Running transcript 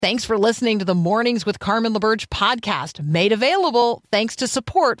Thanks for listening to the Mornings with Carmen LaBerge podcast, made available thanks to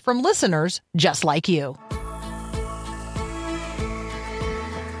support from listeners just like you.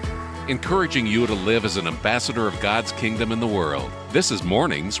 Encouraging you to live as an ambassador of God's kingdom in the world. This is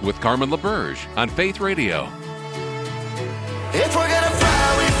Mornings with Carmen LaBerge on Faith Radio. If we're gonna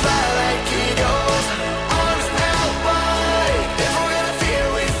fly, we fly like eagles, arms held wide. If we're gonna fear,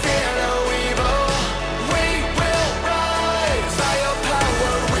 we fear no evil. We will rise. By your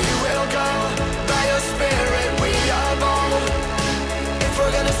power we will go. By your spirit we are bold. If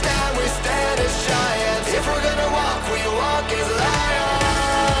we're gonna stand, we stand as giants. If we're gonna walk, we walk as lions.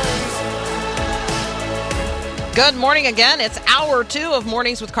 Good morning again. It's hour 2 of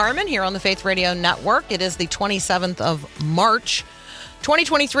Mornings with Carmen here on the Faith Radio Network. It is the 27th of March,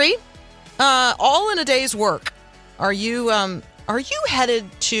 2023. All in a day's work. Are you headed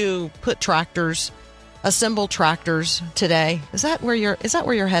to put tractors, assemble tractors today? Is that where you're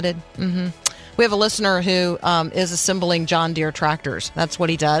headed? Mm-hmm. We have a listener who is assembling John Deere tractors. That's what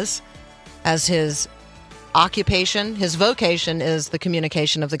he does as his occupation. His vocation is the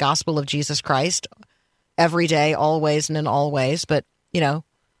communication of the gospel of Jesus Christ. Every day, always, and in all ways. But,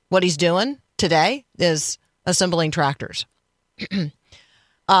 what he's doing today is assembling tractors.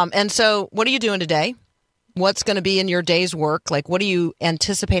 And so what are you doing today? What's going to be in your day's work? Like, what do you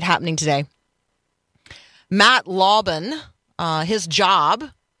anticipate happening today? Matt Laubin, his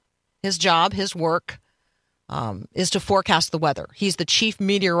work is to forecast the weather. He's the chief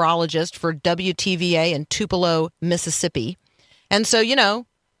meteorologist for WTVA in Tupelo, Mississippi. And so,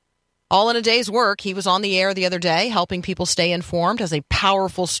 all in a day's work, he was on the air the other day helping people stay informed as a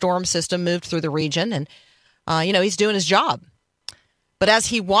powerful storm system moved through the region. And, he's doing his job. But as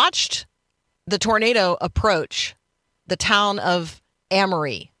he watched the tornado approach the town of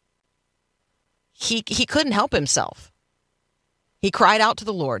Amory, he couldn't help himself. He cried out to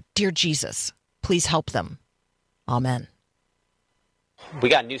the Lord, "Dear Jesus, please help them. Amen." We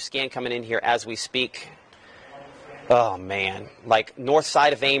got a new scan coming in here as we speak. Oh, man. Like, north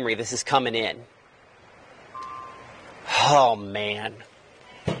side of Amory, this is coming in. Oh, man.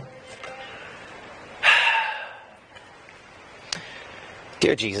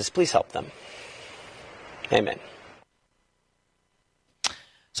 Dear Jesus, please help them. Amen.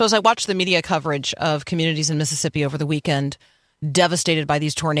 So as I watched the media coverage of communities in Mississippi over the weekend devastated by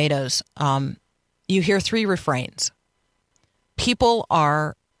these tornadoes, you hear 3 refrains. People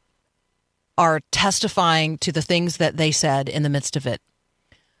are testifying to the things that they said in the midst of it,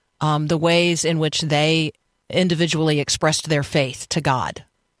 the ways in which they individually expressed their faith to God.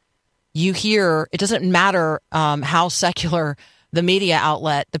 You hear, it doesn't matter how secular the media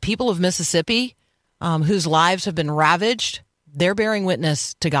outlet, the people of Mississippi, whose lives have been ravaged, they're bearing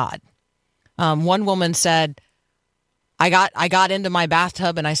witness to God. One woman said, I got into my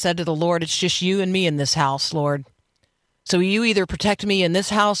bathtub and I said to the Lord, "It's just you and me in this house, Lord. So you either protect me in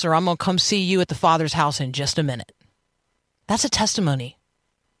this house or I'm going to come see you at the Father's house in just a minute." That's a testimony.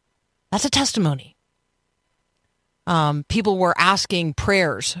 That's a testimony. People were asking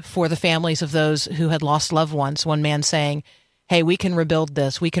prayers for the families of those who had lost loved ones. One man saying, "Hey, we can rebuild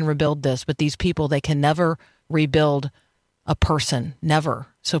this. But these people, they can never rebuild a person. Never.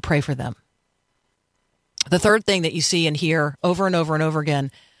 So pray for them." The third thing that you see and hear over and over and over again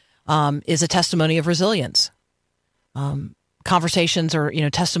is a testimony of resilience. Conversations or,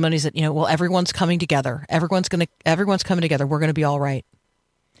 testimonies that, everyone's coming together. Everyone's coming together. We're going to be all right.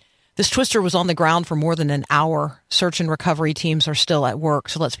 This twister was on the ground for more than an hour. Search and recovery teams are still at work.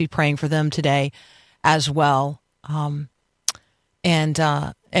 So let's be praying for them today as well. And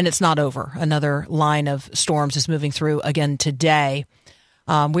it's not over. Another line of storms is moving through again today.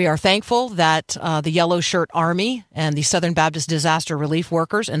 We are thankful that the Yellow Shirt Army and the Southern Baptist Disaster Relief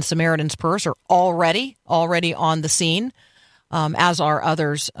Workers and Samaritan's Purse are already on the scene, as are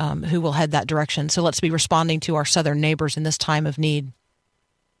others who will head that direction. So let's be responding to our southern neighbors in this time of need.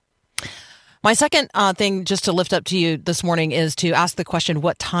 My second thing just to lift up to you this morning is to ask the question,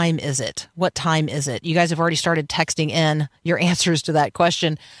 what time is it? What time is it? You guys have already started texting in your answers to that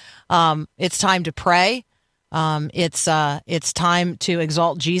question. It's time to pray. It's time to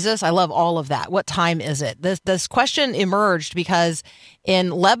exalt Jesus. I love all of that. What time is it? This question emerged because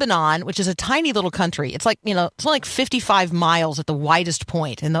in Lebanon, which is a tiny little country, it's like, it's only like 55 miles at the widest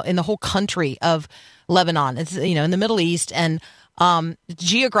point in the whole country of Lebanon. It's, in the Middle East and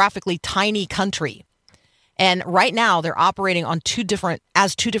geographically tiny country. And right now they're operating on two different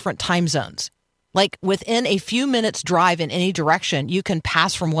time zones. Like within a few minutes drive in any direction, you can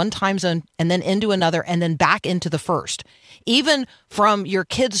pass from one time zone and then into another and then back into the first. Even from your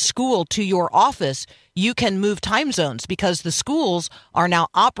kid's school to your office, you can move time zones because the schools are now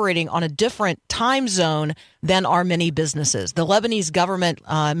operating on a different time zone than our many businesses. The Lebanese government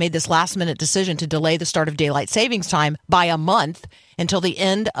made this last-minute decision to delay the start of daylight savings time by a month until the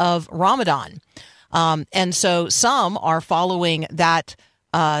end of Ramadan. And so some are following that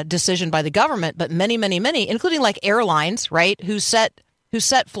decision by the government, but many, including like airlines, right, who set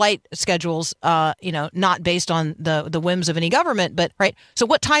flight schedules, not based on the whims of any government, but right. So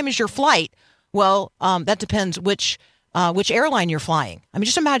what time is your flight? Well, that depends which airline you're flying. I mean,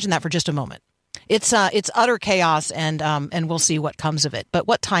 just imagine that for just a moment. It's utter chaos, and we'll see what comes of it. But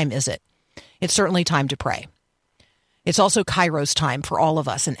what time is it? It's certainly time to pray. It's also Kairos time for all of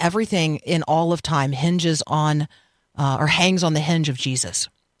us, and everything in all of time hinges on or hangs on the hinge of Jesus.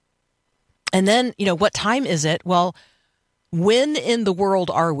 And then, what time is it? Well, when in the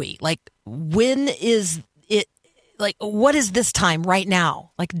world are we? Like, when is it? Like, what is this time right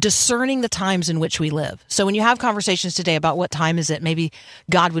now? Like, discerning the times in which we live. So when you have conversations today about what time is it, maybe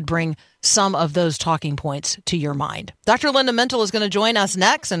God would bring some of those talking points to your mind. Dr. Linda Mintle is going to join us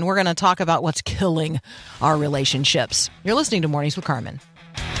next, and we're going to talk about what's killing our relationships. You're listening to Mornings with Carmen.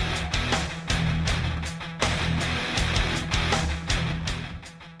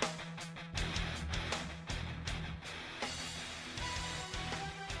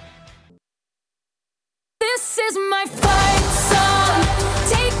 This is my fight song.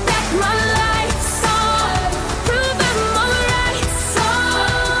 Take back my life song. Prove I'm alright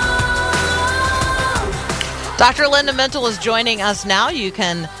song. Dr. Linda Mintle is joining us now. You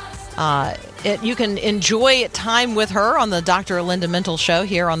can enjoy time with her on the Dr. Linda Mintle Show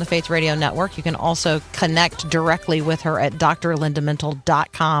here on the Faith Radio Network. You can also connect directly with her at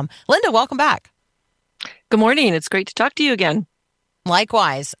drlindamintle.com. Linda, welcome back. Good morning. It's great to talk to you again.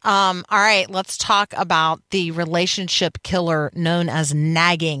 Likewise. All right, let's talk about the relationship killer known as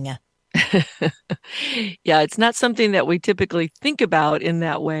nagging. Yeah, it's not something that we typically think about in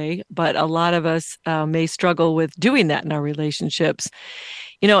that way, but a lot of us may struggle with doing that in our relationships.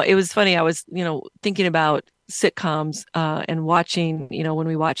 It was funny. I was, thinking about sitcoms and watching, when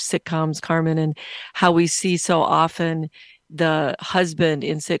we watch sitcoms, Carmen, and how we see so often the husband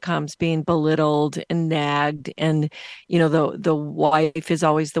in sitcoms being belittled and nagged, and the wife is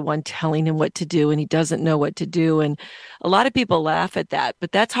always the one telling him what to do, and he doesn't know what to do. And a lot of people laugh at that,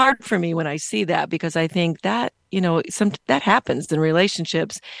 but that's hard for me when I see that, because I think that that happens in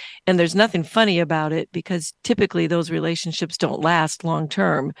relationships, and there's nothing funny about it, because typically those relationships don't last long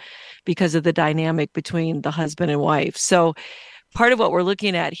term because of the dynamic between the husband and wife. So part of what we're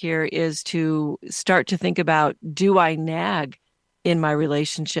looking at here is to start to think about, do I nag in my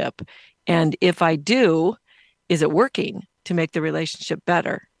relationship? And if I do, is it working to make the relationship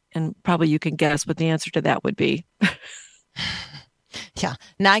better? And probably you can guess what the answer to that would be. Yeah,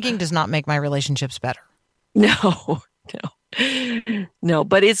 nagging does not make my relationships better. No.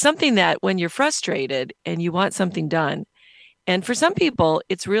 But it's something that when you're frustrated and you want something done, and for some people,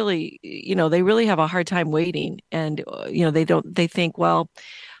 it's really, they really have a hard time waiting. And, they think, well,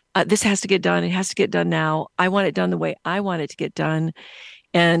 this has to get done. It has to get done now. I want it done the way I want it to get done.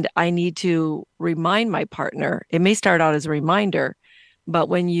 And I need to remind my partner. It may start out as a reminder, but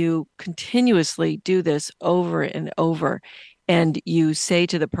when you continuously do this over and over, and you say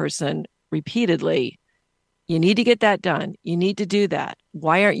to the person repeatedly, you need to get that done. You need to do that.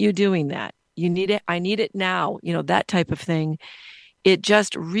 Why aren't you doing that? You need it. I need it now. That type of thing. It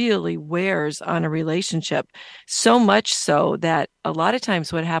just really wears on a relationship, so much so that a lot of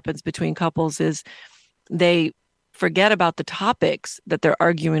times what happens between couples is they forget about the topics that they're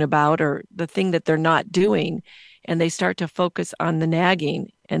arguing about or the thing that they're not doing, and they start to focus on the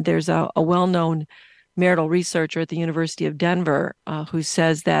nagging. And there's a well-known marital researcher at the University of Denver who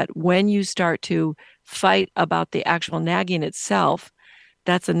says that when you start to fight about the actual nagging itself,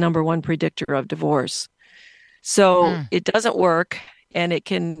 that's a number one predictor of divorce. So it doesn't work, and it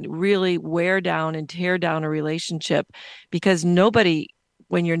can really wear down and tear down a relationship, because nobody,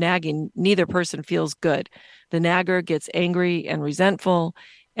 when you're nagging, neither person feels good. The nagger gets angry and resentful,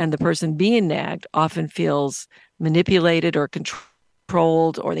 and the person being nagged often feels manipulated or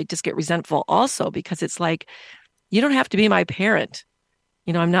controlled, or they just get resentful also, because it's like, you don't have to be my parent.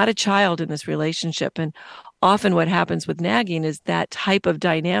 I'm not a child in this relationship. And often what happens with nagging is that type of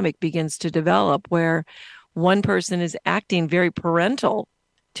dynamic begins to develop, where one person is acting very parental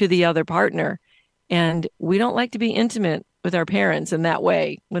to the other partner, And we don't like to be intimate with our parents in that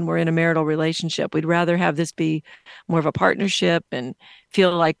way when we're in a marital relationship. We'd rather have this be more of a partnership and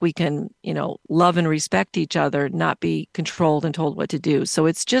feel like we can, love and respect each other, not be controlled and told what to do. So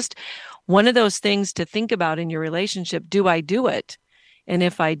it's just one of those things to think about in your relationship. Do I do it? And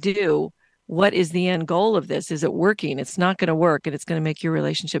if I do, what is the end goal of this? Is it working? It's not going to work, and it's going to make your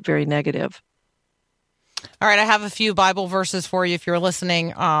relationship very negative. All right, I have a few Bible verses for you if you're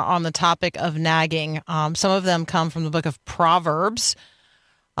listening on the topic of nagging. Some of them come from the book of Proverbs.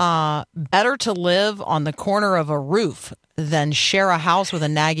 Better to live on the corner of a roof than share a house with a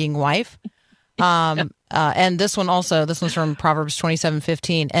nagging wife. And this one's from Proverbs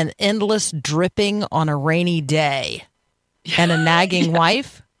 27:15. An endless dripping on a rainy day and a nagging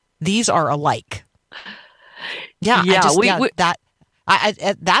wife, these are alike. That's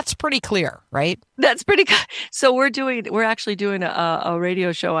pretty clear, right? That's pretty good. So we're actually doing a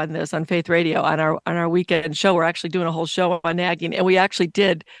radio show on this on Faith Radio on our weekend show. We're actually doing a whole show on nagging, and we actually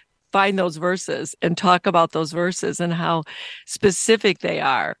did find those verses and talk about those verses and how specific they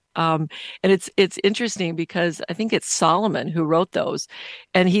are. And it's interesting because I think it's Solomon who wrote those,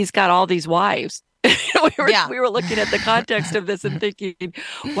 and he's got all these wives. We were looking at the context of this and thinking,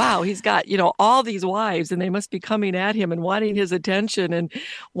 wow, he's got, all these wives, and they must be coming at him and wanting his attention and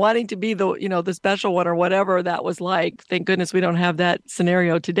wanting to be the special one or whatever that was like. Thank goodness we don't have that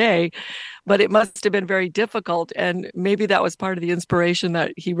scenario today, but it must have been very difficult. And maybe that was part of the inspiration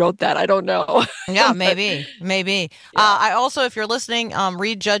that he wrote that. I don't know. Yeah, maybe. Yeah. I also, if you're listening,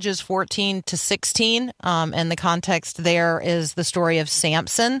 read Judges 14-16. And the context there is the story of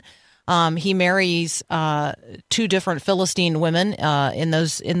Samson. He marries two different Philistine women in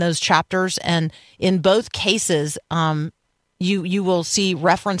those chapters, and in both cases, you will see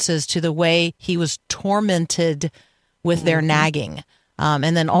references to the way he was tormented with their nagging,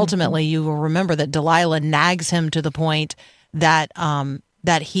 and then ultimately you will remember that Delilah nags him to the point that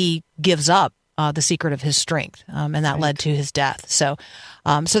he gives up the secret of his strength, and that led to his death. So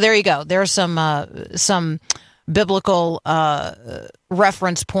there you go. There are some biblical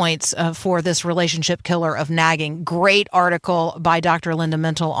reference points for this relationship killer of nagging. Great article by Dr. Linda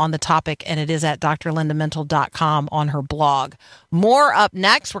Mintle on the topic, and it is at drlindamintle.com on her blog. More up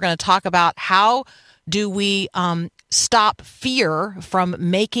next. We're going to talk about how do we stop fear from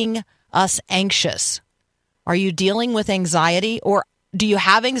making us anxious. Are you dealing with anxiety, or do you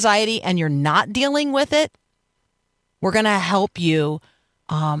have anxiety and you're not dealing with it? We're going to help you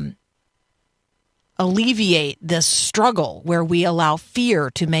alleviate this struggle where we allow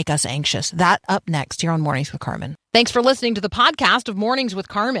fear to make us anxious. That up next here on Mornings with Carmen. Thanks for listening to the podcast of Mornings with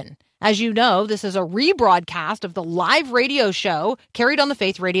Carmen. As you know, this is a rebroadcast of the live radio show carried on the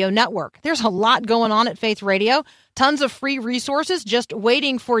Faith Radio Network. There's a lot going on at Faith Radio. Tons of free resources just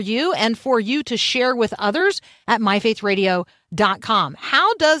waiting for you and for you to share with others at myfaithradio.com.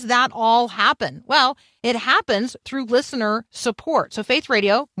 How does that all happen? Well, it happens through listener support. So Faith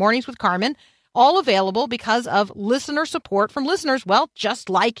Radio, Mornings with Carmen, all available because of listener support from listeners, well, just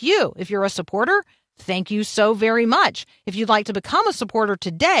like you. If you're a supporter, thank you so very much. If you'd like to become a supporter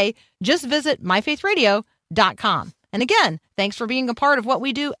today, just visit myfaithradio.com. And again, thanks for being a part of what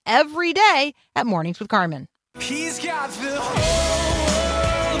we do every day at Mornings with Carmen. He's got the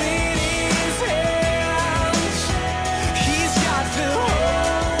whole world in his hands. He's got the whole.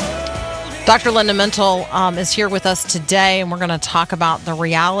 Dr. Linda Mintle is here with us today, and we're going to talk about the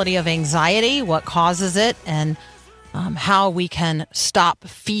reality of anxiety, what causes it, and how we can stop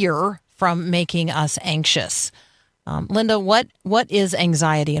fear from making us anxious. Linda, what is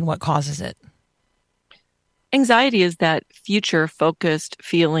anxiety and what causes it? Anxiety is that future-focused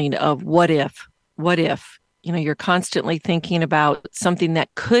feeling of what if. You're constantly thinking about something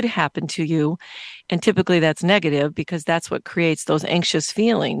that could happen to you, and typically that's negative because that's what creates those anxious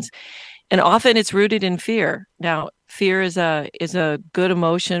feelings. And often it's rooted in fear. Now, fear is a good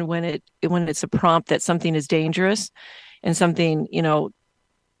emotion when it's a prompt that something is dangerous and something,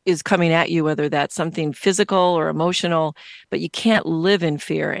 is coming at you, whether that's something physical or emotional, but you can't live in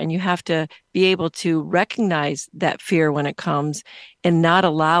fear, and you have to be able to recognize that fear when it comes and not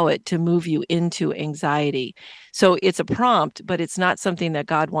allow it to move you into anxiety. So it's a prompt, but it's not something that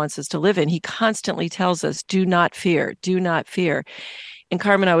God wants us to live in. He constantly tells us, do not fear, do not fear. And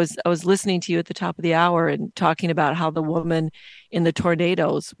Carmen, I was listening to you at the top of the hour and talking about how the woman in the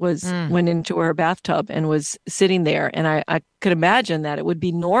tornadoes went into her bathtub and was sitting there. And I could imagine that it would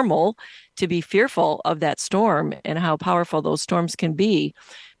be normal to be fearful of that storm and how powerful those storms can be.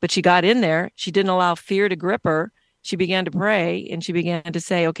 But she got in there. She didn't allow fear to grip her. She began to pray and she began to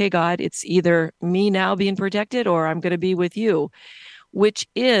say, okay, God, it's either me now being protected or I'm going to be with you, which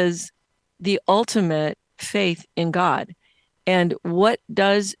is the ultimate faith in God. And what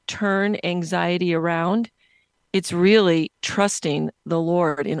does turn anxiety around? It's really trusting the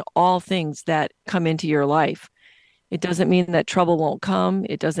Lord in all things that come into your life. It doesn't mean that trouble won't come.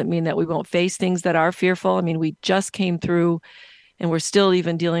 It doesn't mean that we won't face things that are fearful. I mean, we just came through and we're still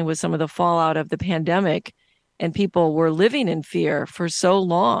even dealing with some of the fallout of the pandemic, and people were living in fear for so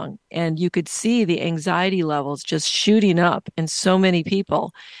long. And you could see the anxiety levels just shooting up in so many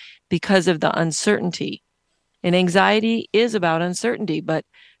people because of the uncertainty. And anxiety is about uncertainty, but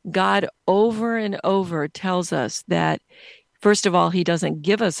God over and over tells us that, first of all, he doesn't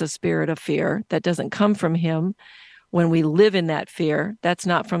give us a spirit of fear. That doesn't come from him. When we live in that fear, that's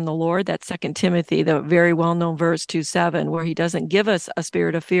not from the Lord. That's 2 Timothy, the very well-known verse 2:7, where he doesn't give us a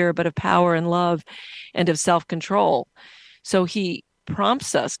spirit of fear, but of power and love and of self-control. So he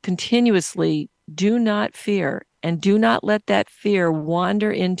prompts us continuously, do not fear, and do not let that fear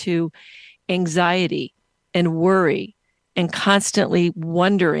wander into anxiety and worry and constantly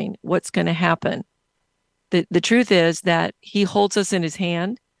wondering what's going to happen. The truth is that he holds us in his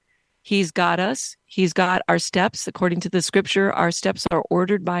hand. He's got us. He's got our steps. According to the scripture, our steps are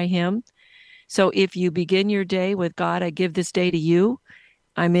ordered by him. So if you begin your day with, God, I give this day to you.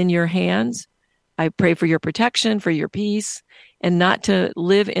 I'm in your hands. I pray for your protection, for your peace, and not to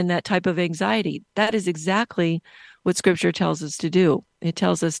live in that type of anxiety. That is exactly what scripture tells us to do. It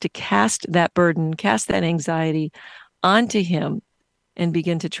tells us to cast that burden, cast that anxiety onto him and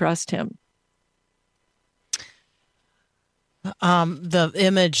begin to trust him. The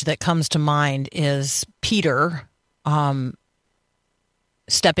image that comes to mind is Peter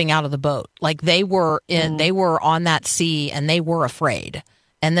stepping out of the boat. Like they were on that sea and they were afraid.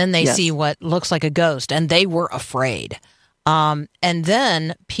 And then they see what looks like a ghost and they were afraid. And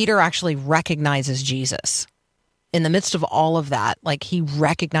then Peter actually recognizes Jesus. In the midst of all of that, like he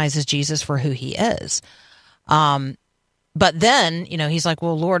recognizes Jesus for who he is. But then, he's like,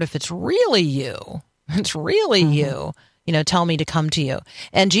 well, Lord, if it's really you, tell me to come to you.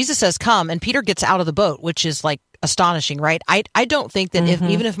 And Jesus says, come. And Peter gets out of the boat, which is like astonishing, right? I don't think that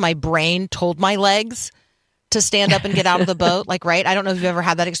even if my brain told my legs to stand up and get out of the boat, like, right? I don't know if you've ever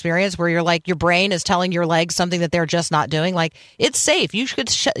had that experience where you're like, your brain is telling your legs something that they're just not doing. Like, it's safe. You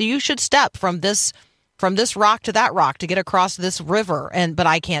should step from this rock to that rock to get across this river. But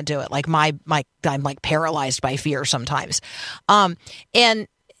I can't do it. Like I'm like paralyzed by fear sometimes. And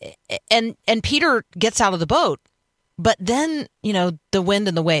Peter gets out of the boat. But then, the wind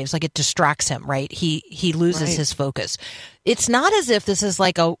and the waves, like it distracts him, right? He loses his focus. It's not as if this is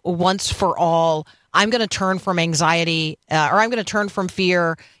like a once for all, I'm going to turn from anxiety or I'm going to turn from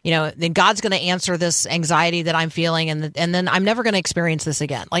fear, then God's going to answer this anxiety that I'm feeling and then I'm never going to experience this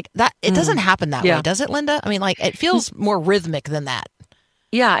again. Like that, it doesn't happen that way, does it, Linda? I mean, like it feels more rhythmic than that.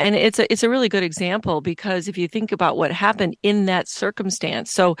 Yeah, and it's a really good example because if you think about what happened in that circumstance,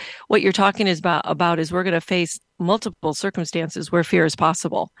 so what you're talking about is we're going to face multiple circumstances where fear is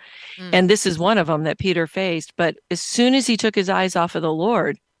possible. And this is one of them that Peter faced. But as soon as he took his eyes off of the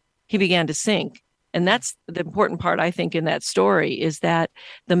Lord, he began to sink. And that's the important part, I think, in that story is that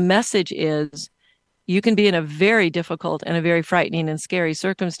the message is you can be in a very difficult and a very frightening and scary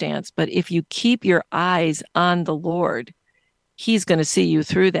circumstance. But if you keep your eyes on the Lord, he's going to see you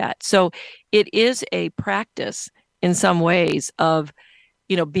through that. So it is a practice in some ways of,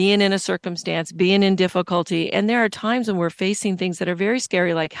 being in a circumstance, being in difficulty. And there are times when we're facing things that are very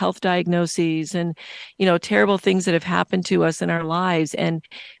scary, like health diagnoses and, terrible things that have happened to us in our lives. And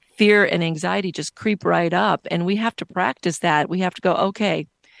fear and anxiety just creep right up. And we have to practice that. We have to go, okay,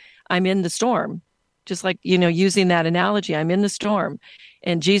 I'm in the storm. Just like, using that analogy, I'm in the storm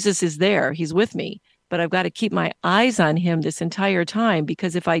and Jesus is there. He's with me. But I've got to keep my eyes on him this entire time,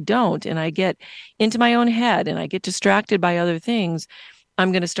 because if I don't, and I get into my own head and I get distracted by other things,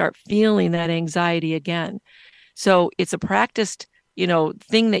 I'm going to start feeling that anxiety again. So it's a practiced,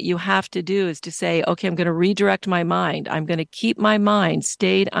 thing that you have to do is to say, okay, I'm going to redirect my mind. I'm going to keep my mind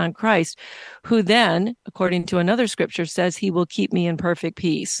stayed on Christ, who then, according to another scripture, says he will keep me in perfect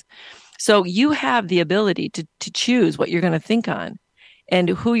peace. So you have the ability to choose what you're going to think on and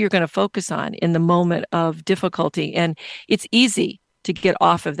who you're going to focus on in the moment of difficulty. And it's easy to get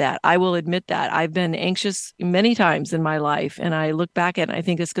off of that. I will admit that. I've been anxious many times in my life, and I look back at it, and I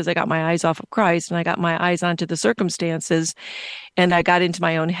think it's because I got my eyes off of Christ, and I got my eyes onto the circumstances, and I got into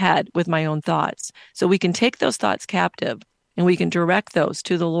my own head with my own thoughts. So we can take those thoughts captive, and we can direct those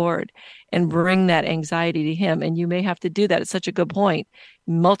to the Lord and bring that anxiety to him. And you may have to do that. It's such a good point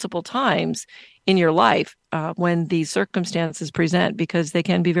multiple times in your life when these circumstances present, because they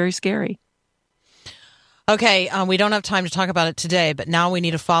can be very scary. Okay, we don't have time to talk about it today, but now we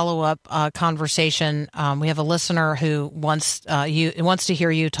need a follow-up conversation. We have a listener who wants to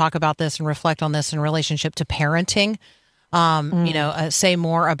hear you talk about this and reflect on this in relationship to parenting. Say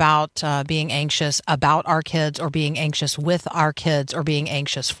more about being anxious about our kids, or being anxious with our kids, or being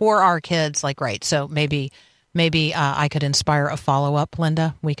anxious for our kids. Like, right. So maybe I could inspire a follow-up,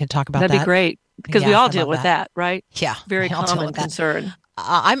 Linda. We could talk about that. That'd be great, because we all deal with that, right? Yeah. Very common concern.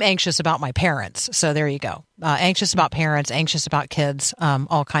 I'm anxious about my parents. So there you go. Anxious about parents, anxious about kids,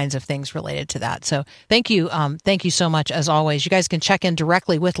 all kinds of things related to that. So thank you. Thank you so much. As always, you guys can check in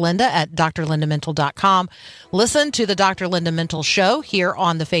directly with Linda at drlindamintle.com. Listen to the Dr. Linda Mintle show here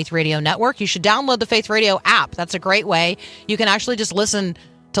on the Faith Radio Network. You should download the Faith Radio app. That's a great way. You can actually just listen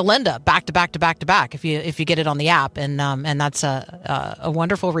to Linda back to back to back to back if you get it on the app. And that's a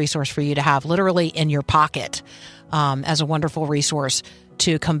wonderful resource for you to have literally in your pocket, as a wonderful resource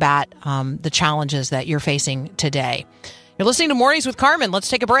to combat the challenges that you're facing today. You're listening to Mornings with Carmen. Let's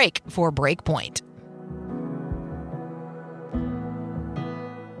take a break for Breakpoint.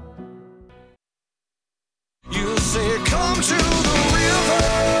 You say, come to the river.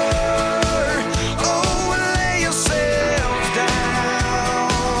 Oh, lay yourself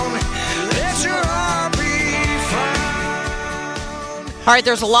down. Let your heart be found. All right,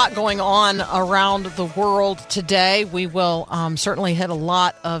 there's a lot going on around the world today. We will certainly hit a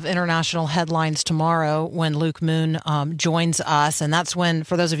lot of international headlines tomorrow when Luke Moon joins us. And that's when,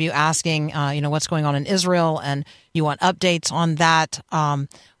 for those of you asking, what's going on in Israel and you want updates on that,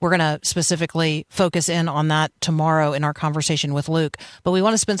 we're going to specifically focus in on that tomorrow in our conversation with Luke. But we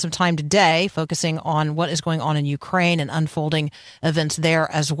want to spend some time today focusing on what is going on in Ukraine and unfolding events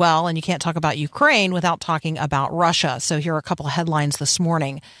there as well. And you can't talk about Ukraine without talking about Russia. So here are a couple of headlines this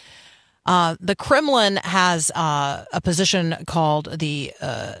morning. The Kremlin has a position called the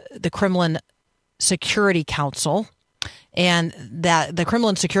Kremlin Security Council. And that the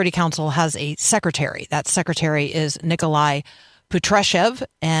Kremlin Security Council has a secretary. That secretary is Nikolai Patrushev,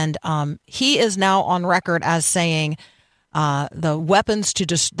 and he is now on record as saying the weapons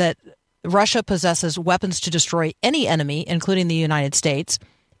that Russia possesses weapons to destroy any enemy, including the United States,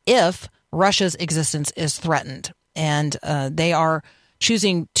 if Russia's existence is threatened. And they are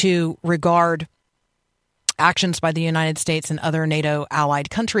choosing to regard actions by the United States and other NATO allied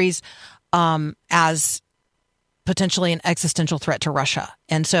countries as potentially an existential threat to Russia.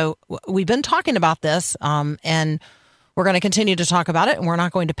 And so we've been talking about this, and we're going to continue to talk about it, and we're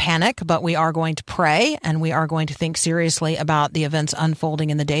not going to panic, but we are going to pray, and we are going to think seriously about the events unfolding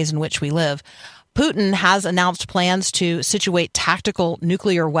in the days in which we live. Putin has announced plans to situate tactical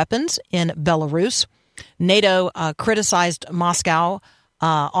nuclear weapons in Belarus. NATO criticized Moscow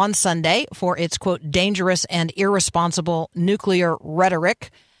on Sunday for its, quote, dangerous and irresponsible nuclear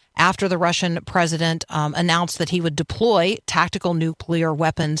rhetoric after the Russian president announced that he would deploy tactical nuclear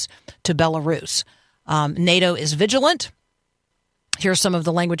weapons to Belarus. NATO is vigilant. Here's some of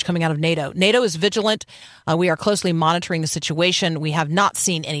the language coming out of NATO. NATO is vigilant. We are closely monitoring the situation. We have not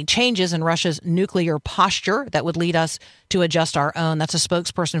seen any changes in Russia's nuclear posture that would lead us to adjust our own. That's a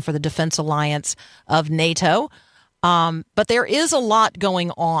spokesperson for the Defense Alliance of NATO. But there is a lot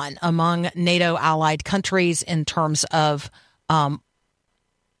going on among NATO allied countries in terms of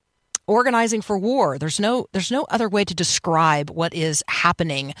organizing for war. There's no other way to describe what is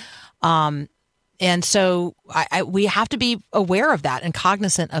happening. And so we have to be aware of that and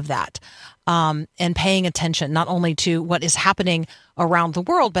cognizant of that, and paying attention not only to what is happening around the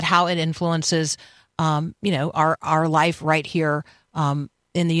world, but how it influences, our life right here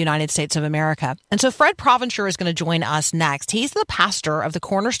in the United States of America. And so Fred Provencher is going to join us next. He's the pastor of the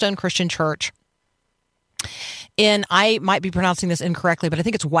Cornerstone Christian Church I might be pronouncing this incorrectly, but I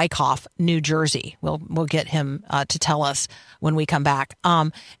think it's Wyckoff, New Jersey. We'll get him to tell us when we come back.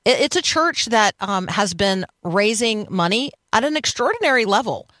 It's a church that has been raising money at an extraordinary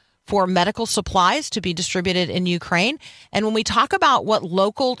level for medical supplies to be distributed in Ukraine. And when we talk about what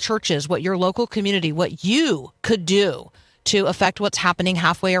local churches, what your local community, what you could do to affect what's happening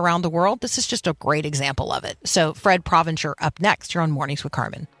halfway around the world, this is just a great example of it. So Fred Provencher up next. You're on Mornings with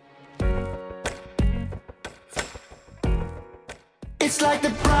Carmen. It's like the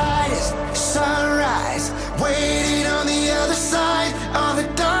brightest sunrise, waiting on the other side of the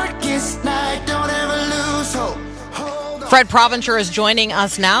darkest night. Don't ever lose hope. Hold on. Fred Provencher is joining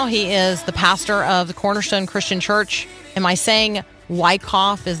us now. He is the pastor of the Cornerstone Christian Church. Am I saying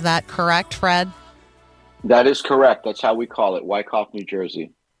Wyckoff? Is that correct, Fred? That is correct. That's how we call it, Wyckoff, New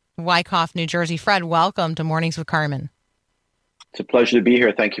Jersey. Wyckoff, New Jersey. Fred, welcome to Mornings with Carmen. It's a pleasure to be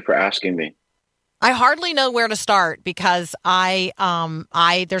here. Thank you for asking me. I hardly know where to start because I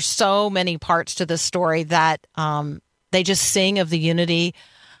there's so many parts to this story that they just sing of the unity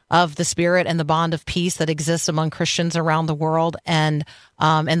of the Spirit and the bond of peace that exists among Christians around the world, and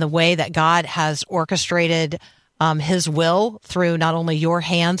the way that God has orchestrated His will through not only your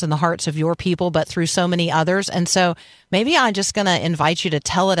hands and the hearts of your people, but through so many others. And so maybe I'm just going to invite you to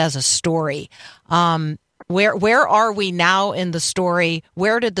tell it as a story. Where are we now in the story?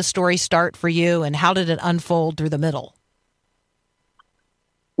 Where did the story start for you, and how did it unfold through the middle?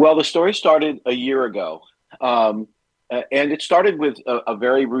 Well, the story started a year ago. And it started with a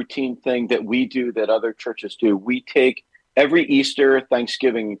very routine thing that we do that other churches do. We take every Easter,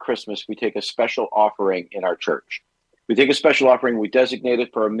 Thanksgiving, and Christmas, we take a special offering in our church. We take a special offering, we designate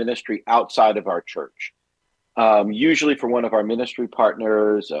it for a ministry outside of our church. Usually for one of our ministry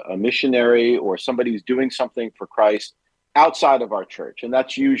partners, a missionary, or somebody who's doing something for Christ outside of our church. And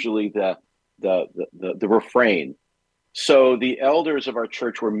that's usually the refrain. So the elders of our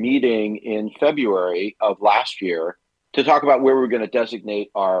church were meeting in February of last year to talk about where we're going to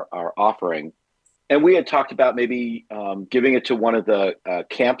designate our offering. And we had talked about maybe giving it to one of the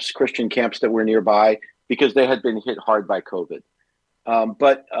camps, Christian camps that were nearby, because they had been hit hard by COVID.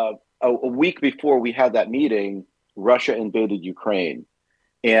 But a week before we had that meeting, Russia invaded Ukraine.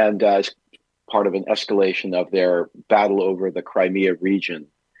 And as part of an escalation of their battle over the Crimea region.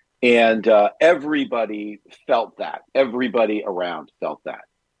 And everybody felt that. Everybody around felt that.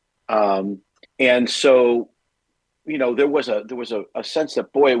 And so, you know, there was a sense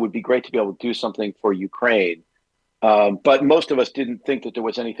that, boy, it would be great to be able to do something for Ukraine. But most of us didn't think that there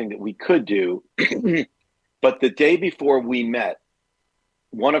was anything that we could do. But the day before we met,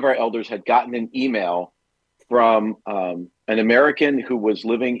 one of our elders had gotten an email from an American who was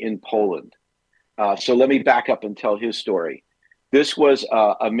living in Poland. So let me back up and tell his story. This was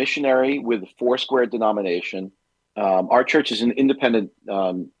a missionary with Foursquare denomination. Our church is an independent,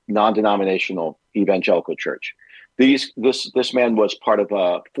 non-denominational evangelical church. This man was part of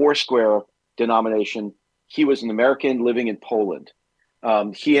a Foursquare denomination. He was an American living in Poland.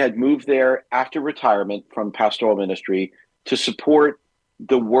 He had moved there after retirement from pastoral ministry to support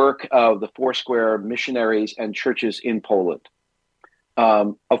the work of the Foursquare missionaries and churches in Poland.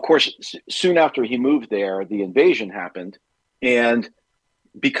 Of course, soon after he moved there, the invasion happened. And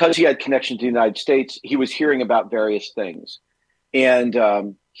because he had connection to the United States, he was hearing about various things.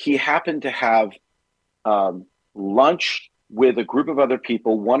 And he happened to have lunch with a group of other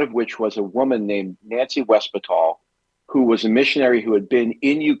people, one of which was a woman named Nancy Westbethal, who was a missionary who had been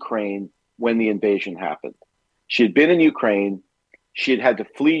in Ukraine when the invasion happened. She had been in Ukraine. She had had to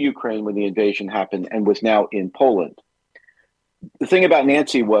flee Ukraine when the invasion happened and was now in Poland. The thing about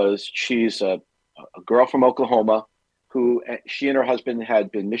Nancy was she's a girl from Oklahoma who she and her husband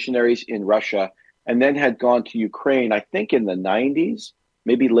had been missionaries in Russia and then had gone to Ukraine, I think in the 90s,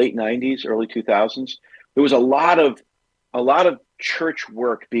 maybe late 90s, early 2000s. There was a lot of church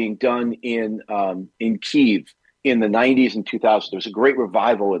work being done in Kyiv in the 90s and 2000s. There was a great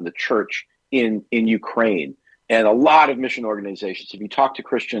revival in the church in Ukraine and a lot of mission organizations. If you talk to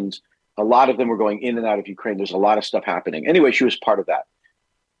Christians, a lot of them were going in and out of Ukraine. There's a lot of stuff happening. Anyway, she was part of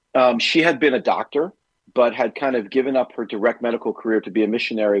that. She had been a doctor, but had kind of given up her direct medical career to be a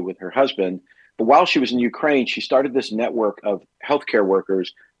missionary with her husband. But while she was in Ukraine, she started this network of healthcare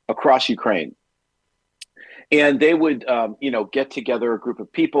workers across Ukraine. And they would, get together a group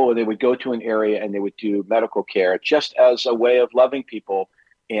of people, and they would go to an area and they would do medical care just as a way of loving people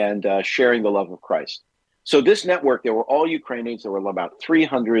and sharing the love of Christ. So this network, they were all Ukrainians. There were about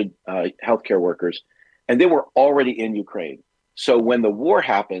 300 healthcare workers, and they were already in Ukraine. So when the war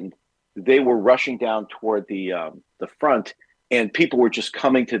happened, they were rushing down toward the front, and people were just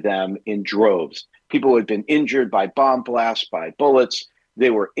coming to them in droves. People who had been injured by bomb blasts, by bullets. They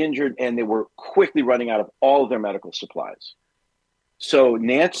were injured, and they were quickly running out of all of their medical supplies. So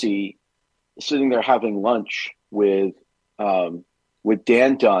Nancy, sitting there having lunch with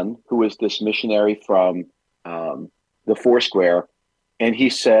Dan Dunn, who was this missionary from the Foursquare, and he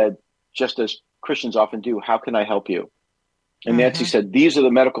said, just as Christians often do, how can I help you? And Nancy said, these are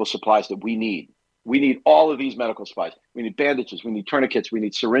the medical supplies that we need. We need all of these medical supplies. We need bandages. We need tourniquets. We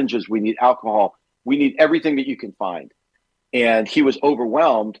need syringes. We need alcohol. We need everything that you can find. And he was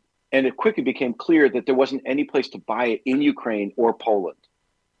overwhelmed. And it quickly became clear that there wasn't any place to buy it in Ukraine or Poland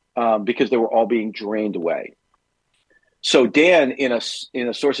because they were all being drained away. So Dan, in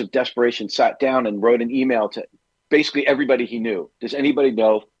a source of desperation, sat down and wrote an email to basically everybody he knew. Does anybody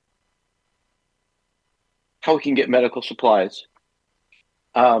know how we can get medical supplies?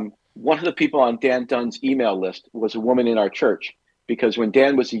 One of the people on Dan Dunn's email list was a woman in our church because when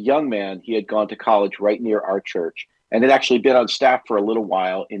Dan was a young man, he had gone to college right near our church and had actually been on staff for a little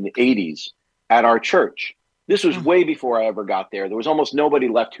while in the 80s at our church. This was way before I ever got there. There was almost nobody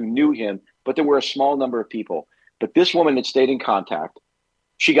left who knew him, but there were a small number of people. But this woman had stayed in contact.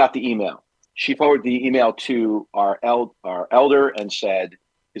 She got the email. She forwarded the email to our elder and said,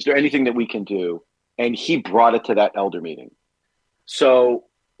 is there anything that we can do? And he brought it to that elder meeting. So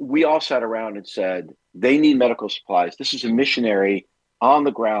we all sat around and said, they need medical supplies. This is a missionary on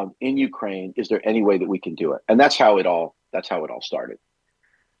the ground in Ukraine. Is there any way that we can do it? And that's how it all started.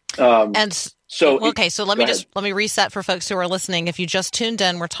 So let me reset for folks who are listening. If you just tuned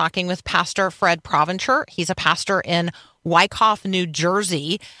in, we're talking with Pastor Fred Provencher. He's a pastor in Wyckoff, New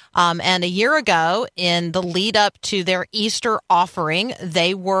Jersey. And a year ago, in the lead up to their Easter offering,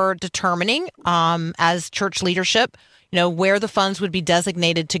 they were determining as church leadership, where the funds would be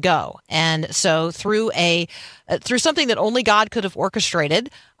designated to go. And so through something that only God could have orchestrated,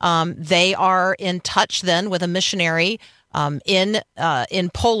 they are in touch then with a missionary in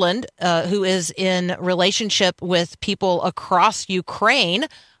Poland, who is in relationship with people across Ukraine,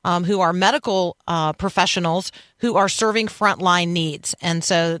 who are medical professionals who are serving frontline needs. And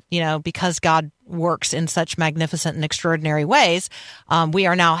so, because God works in such magnificent and extraordinary ways, we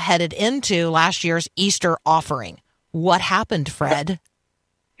are now headed into last year's Easter offering. What happened, Fred?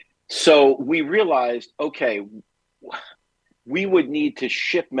 So we realized, okay, we would need to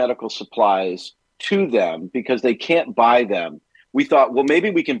ship medical supplies to them because they can't buy them. We thought, well,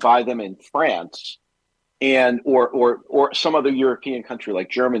 maybe we can buy them in France and or some other European country like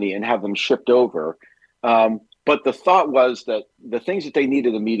Germany and have them shipped over. But the thought was that the things that they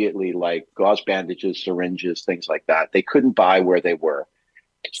needed immediately, like gauze bandages, syringes, things like that, they couldn't buy where they were.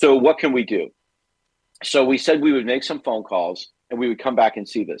 So what can we do? So we said we would make some phone calls and we would come back and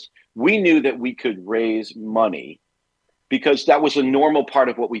see this. We knew that we could raise money because that was a normal part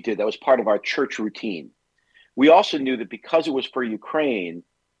of what we did. That was part of our church routine. We also knew that because it was for Ukraine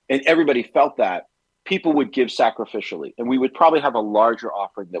and everybody felt that, people would give sacrificially, and we would probably have a larger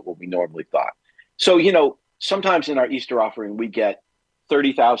offering than what we normally thought. So, sometimes in our Easter offering, we get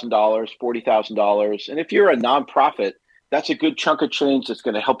 $30,000, $40,000. And if you're a nonprofit, that's a good chunk of change that's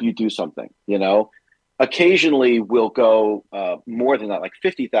going to help you do something, Occasionally, we'll go more than that, like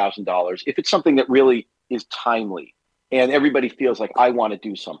 $50,000, if it's something that really is timely and everybody feels like, I want to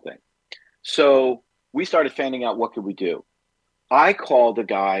do something. So we started finding out, what could we do? I called a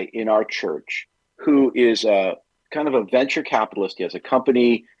guy in our church who is a kind of a venture capitalist. He has a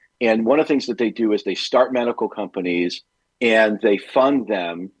company, and one of the things that they do is they start medical companies and they fund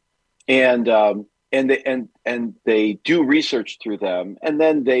them, and they do research through them, and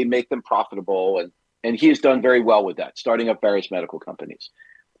then they make them profitable. And he has done very well with that, starting up various medical companies.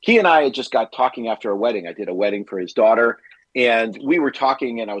 He and I had just got talking after a wedding. I did a wedding for his daughter, and we were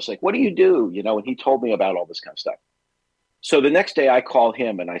talking, and I was like, what do you do? And he told me about all this kind of stuff. So the next day I called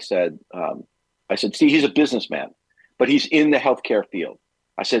him and I said, see, he's a businessman, but he's in the healthcare field.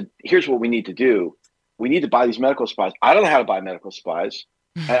 I said, here's what we need to do. We need to buy these medical supplies. I don't know how to buy medical supplies.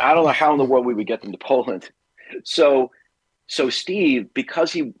 And I don't know how in the world we would get them to Poland. So Steve,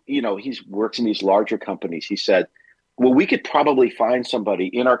 because he works in these larger companies, he said, well, we could probably find somebody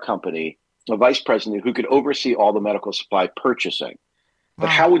in our company, a vice president, who could oversee all the medical supply purchasing. But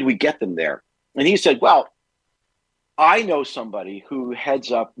how would we get them there? And he said, well, I know somebody who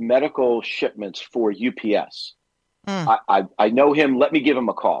heads up medical shipments for UPS. I know him. Let me give him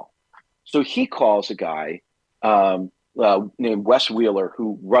a call. So he calls a guy named Wes Wheeler,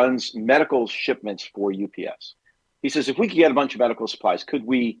 who runs medical shipments for UPS. He says, if we could get a bunch of medical supplies,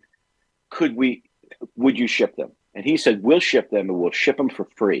 would you ship them? And he said, we'll ship them, and we'll ship them for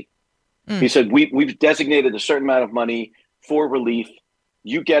free. He said, we've designated a certain amount of money for relief.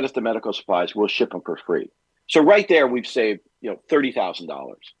 You get us the medical supplies, we'll ship them for free. So right there, we've saved,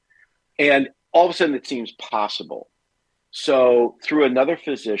 $30,000. And all of a sudden it seems possible. So through another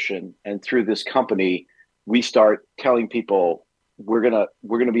physician and through this company, we start telling people we're gonna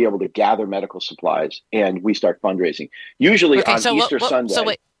be able to gather medical supplies, and we start fundraising. Usually on Easter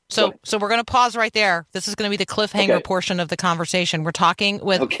Sunday. So we're going to pause right there. This is going to be the cliffhanger portion of the conversation. We're talking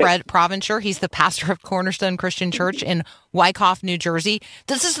with Fred Provencher. He's the pastor of Cornerstone Christian Church in Wyckoff, New Jersey.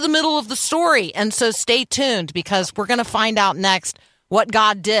 This is the middle of the story, and so stay tuned because we're going to find out next what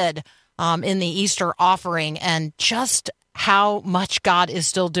God did in the Easter offering and just how much God is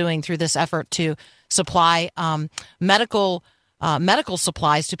still doing through this effort to supply medical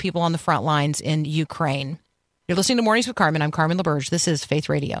supplies to people on the front lines in Ukraine. You're listening to Mornings with Carmen. I'm Carmen LaBerge. This is Faith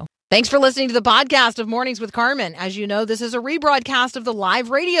Radio. Thanks for listening to the podcast of Mornings with Carmen. As you know, this is a rebroadcast of the live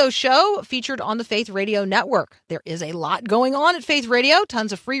radio show featured on the Faith Radio Network. There is a lot going on at Faith Radio,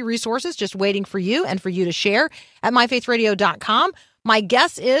 tons of free resources just waiting for you and for you to share at myfaithradio.com. My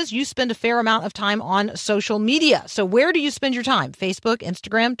guess is you spend a fair amount of time on social media. So where do you spend your time? Facebook,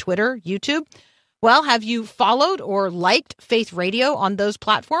 Instagram, Twitter, YouTube? Well, have you followed or liked Faith Radio on those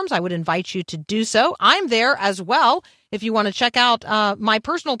platforms? I would invite you to do so. I'm there as well. If you want to check out my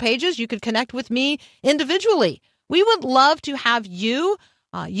personal pages, you could connect with me individually. We would love to have you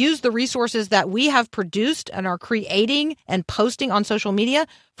use the resources that we have produced and are creating and posting on social media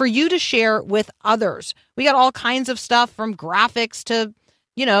for you to share with others. We got all kinds of stuff from graphics to,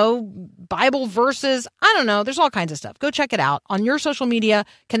 Bible verses. I don't know. There's all kinds of stuff. Go check it out on your social media.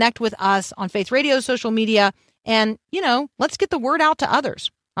 Connect with us on Faith Radio's social media. And, let's get the word out to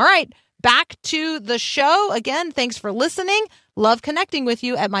others. All right. Back to the show. Again, thanks for listening. Love connecting with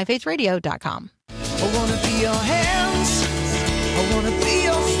you at myfaithradio.com. I want to be your hands. I want to be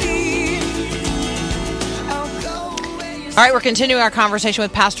your feet. I'll go where you All right, we're continuing our conversation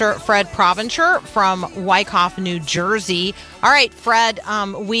with Pastor Fred Provencher from Wyckoff, New Jersey. All right, Fred,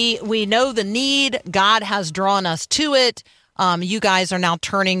 we know the need. God has drawn us to it. You guys are now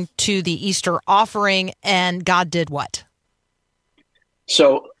turning to the Easter offering, and God did what?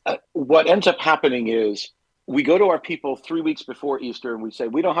 So what ends up happening is we go to our people 3 weeks before Easter and we say,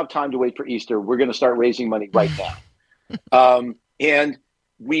 we don't have time to wait for Easter. We're going to start raising money right now. And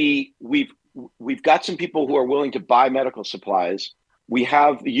we've got some people who are willing to buy medical supplies. We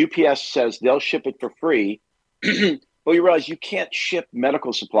have the UPS says they'll ship it for free, but you realize you can't ship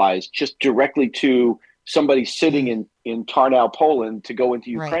medical supplies just directly to somebody sitting in Tarnow, Poland to go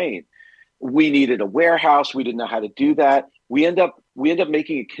into Ukraine. Right. We needed a warehouse. We didn't know how to do that. We end up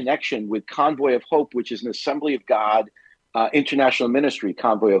making a connection with Convoy of Hope, which is an Assembly of God international ministry,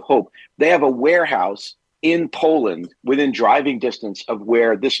 Convoy of Hope. They have a warehouse in Poland within driving distance of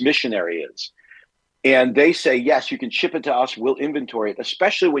where this missionary is. And they say, yes, you can ship it to us. We'll inventory it,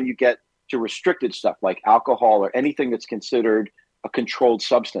 especially when you get to restricted stuff like alcohol or anything that's considered a controlled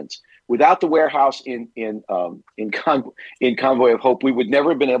substance. Without the warehouse in Convoy of Hope, we would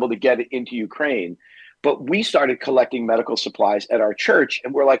never have been able to get it into Ukraine. But we started collecting medical supplies at our church,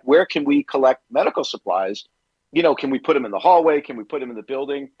 and we're like, where can we collect medical supplies? Can we put them in the hallway? Can we put them in the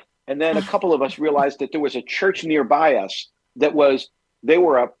building? And then a couple of us realized that there was a church nearby us they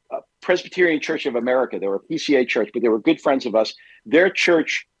were a Presbyterian Church of America. They were a PCA church, but they were good friends of us. Their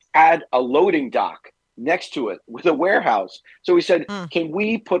church had a loading dock next to it with a warehouse. So we said, can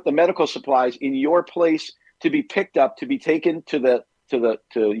we put the medical supplies in your place to be picked up, to be taken to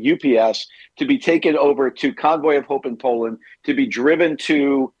UPS, to be taken over to Convoy of Hope in Poland, to be driven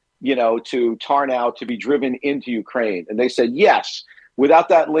to Tarnow, to be driven into Ukraine? And they said, yes. Without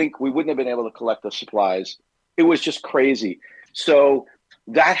that link, we wouldn't have been able to collect the supplies. It was just crazy. So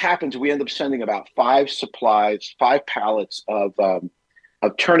that happens. We end up sending about 5 pallets of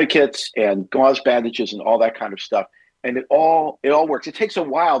tourniquets and gauze bandages and all that kind of stuff. And it all works. It takes a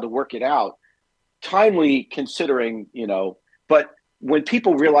while to work it out, timely considering, but when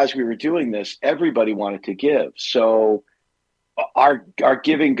people realized we were doing this, everybody wanted to give. So our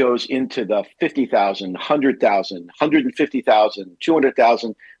giving goes into the 50,000, 100,000, 150,000,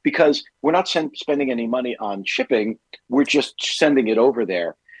 200,000, because we're not spending any money on shipping. We're just sending it over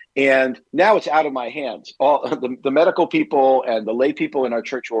there. And now it's out of my hands. All the medical people and the lay people in our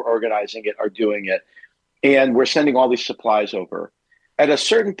church who are organizing it are doing it. And we're sending all these supplies over. At a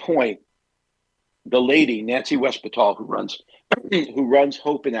certain point, the lady, Nancy Westpital, who runs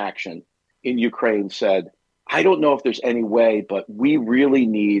Hope in Action in Ukraine, said, I don't know if there's any way, but we really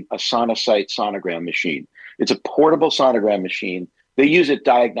need a Sonosite sonogram machine. It's a portable sonogram machine. They use it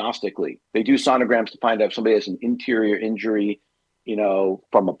diagnostically. They do sonograms to find out if somebody has an interior injury,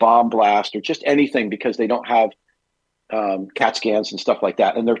 from a bomb blast or just anything, because they don't have CAT scans and stuff like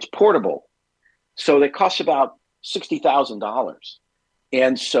that. And they're portable. So they cost about $60,000.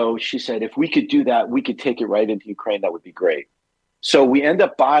 And so she said, if we could do that, we could take it right into Ukraine. That would be great. So we end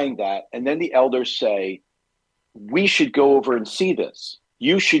up buying that. And then the elders say, we should go over and see this.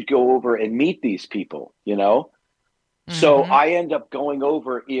 You should go over and meet these people, So I end up going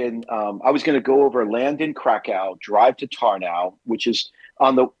over I was going to go over, land in Krakow, drive to Tarnow, which is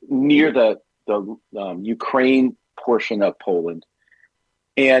near the Ukraine portion of Poland.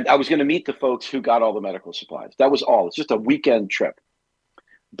 And I was going to meet the folks who got all the medical supplies. That was all. It's just a weekend trip.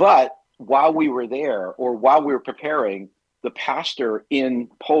 But while we were there, or while we were preparing, the pastor in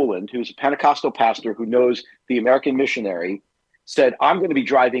Poland, who's a Pentecostal pastor who knows the American missionary, said, I'm going to be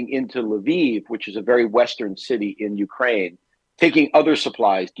driving into Lviv, which is a very western city in Ukraine, taking other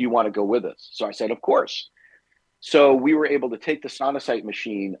supplies. Do you want to go with us? So I said, of course. So we were able to take the sonocyte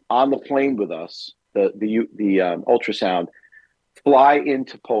machine on the plane with us, the ultrasound, fly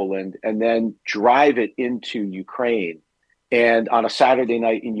into Poland, and then drive it into Ukraine. And on a Saturday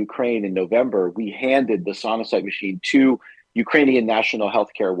night in Ukraine in November, we handed the sonocyte machine to Ukrainian national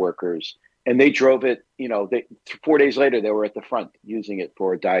healthcare workers, and they drove it. 4 days later, they were at the front using it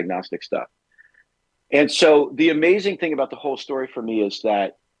for diagnostic stuff. And so the amazing thing about the whole story for me is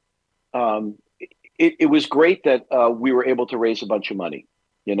that it was great that we were able to raise a bunch of money.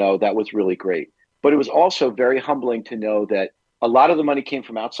 That was really great. But it was also very humbling to know that a lot of the money came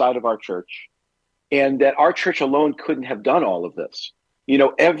from outside of our church, and that our church alone couldn't have done all of this.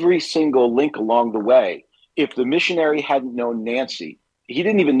 Every single link along the way, if the missionary hadn't known Nancy, he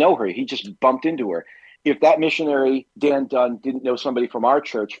didn't even know her. He just bumped into her. If that missionary, Dan Dunn, didn't know somebody from our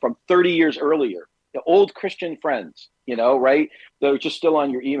church from 30 years earlier, the old Christian friends, right? They're just still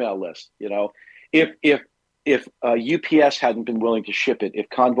on your email list. If UPS hadn't been willing to ship it, if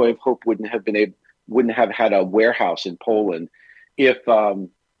Convoy of Hope wouldn't have had a warehouse in Poland, if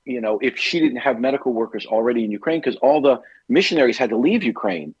she didn't have medical workers already in Ukraine, because all the missionaries had to leave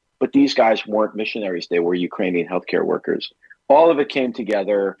Ukraine, but these guys weren't missionaries. They were Ukrainian healthcare workers. All of it came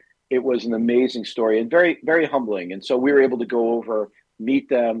together. It was an amazing story and very, very humbling. And so we were able to go over, meet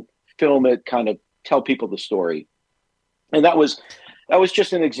them, film it, kind of tell people the story. And that was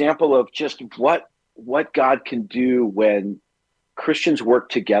just an example of just what God can do when Christians work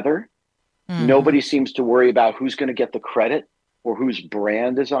together. Mm-hmm. Nobody seems to worry about who's going to get the credit or whose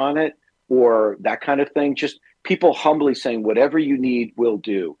brand is on it or that kind of thing. Just people humbly saying, whatever you need, we'll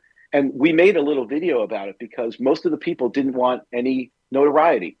do. And we made a little video about it because most of the people didn't want any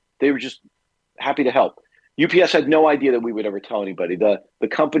notoriety. They were just happy to help. UPS had no idea that we would ever tell anybody. The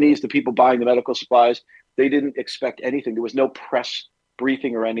companies, the people buying the medical supplies, they didn't expect anything. There was no press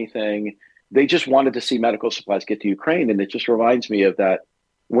briefing or anything. They just wanted to see medical supplies get to Ukraine. And it just reminds me of that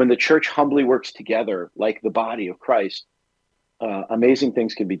when the church humbly works together, like the body of Christ, amazing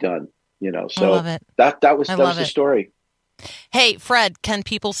things can be done. So I love it. that was the story. Hey, Fred, can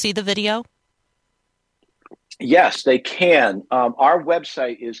people see the video? Yes, they can. Our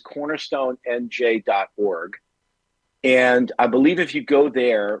website is cornerstonenj.org. And I believe if you go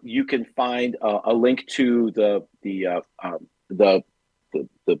there, you can find a link to the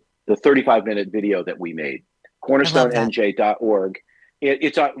 35-minute video that we made. cornerstonenj.org.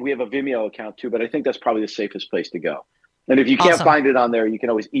 It's on, we have a Vimeo account too, but I think that's probably the safest place to go. And if you can't find it on there, you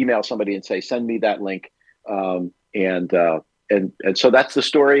can always email somebody and say, send me that link. And so that's the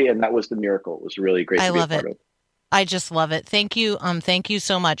story, and that was the miracle. It was really great to be a part of. I just love it. Thank you. Thank you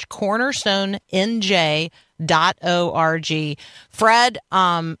so much. cornerstonenj.org. Fred,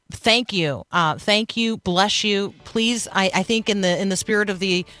 thank you. Thank you. Bless you. Please, I think in the spirit of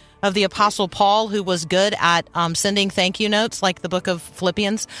the Apostle Paul, who was good at sending thank you notes, like the book of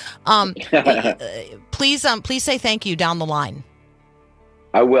Philippians, please say thank you down the line.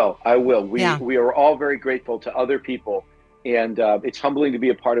 I will. We are all very grateful to other people, and it's humbling to be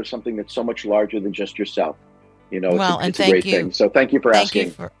a part of something that's so much larger than just yourself. It's a great thing. So thank you for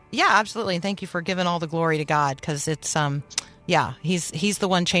asking. Yeah, absolutely. And thank you for giving all the glory to God, because it's, he's the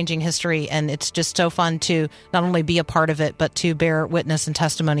one changing history. And it's just so fun to not only be a part of it, but to bear witness and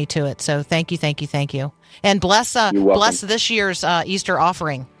testimony to it. So thank you. And bless this year's Easter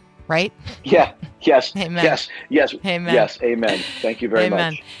offering, right? Yeah. Yes. Amen. Yes. Amen. Yes. Amen. Thank you very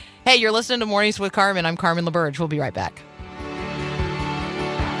much. Hey, you're listening to Mornings with Carmen. I'm Carmen LaBerge. We'll be right back.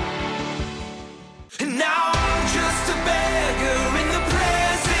 And now I'm just a beggar in the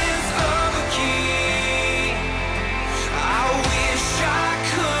presence of a king. I wish I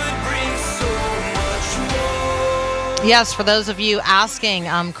could bring so much more. Yes, for those of you asking,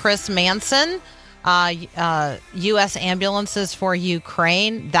 Chris Manson, U.S. ambulances for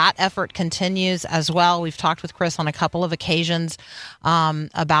Ukraine. That effort continues as well. We've talked with Chris on a couple of occasions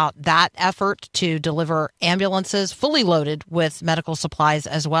about that effort to deliver ambulances fully loaded with medical supplies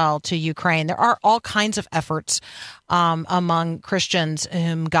as well to Ukraine. There are all kinds of efforts among Christians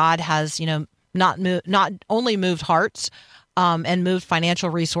whom God has, not only moved hearts and moved financial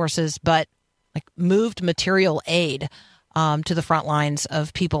resources, but moved material aid to the front lines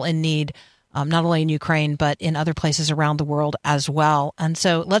of people in need. Not only in Ukraine, but in other places around the world as well. And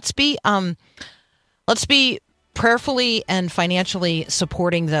so let's be prayerfully and financially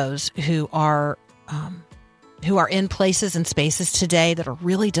supporting those who are in places and spaces today that are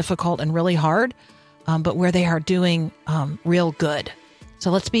really difficult and really hard, but where they are doing real good.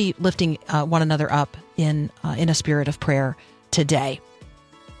 So let's be lifting one another up in a spirit of prayer today.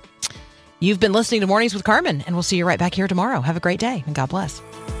 You've been listening to Mornings with Carmen, and we'll see you right back here tomorrow. Have a great day, and God bless.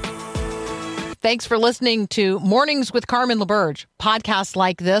 Thanks for listening to Mornings with Carmen LaBerge. Podcasts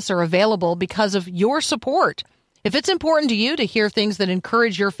like this are available because of your support. If it's important to you to hear things that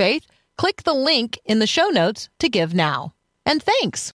encourage your faith, click the link in the show notes to give now. And thanks.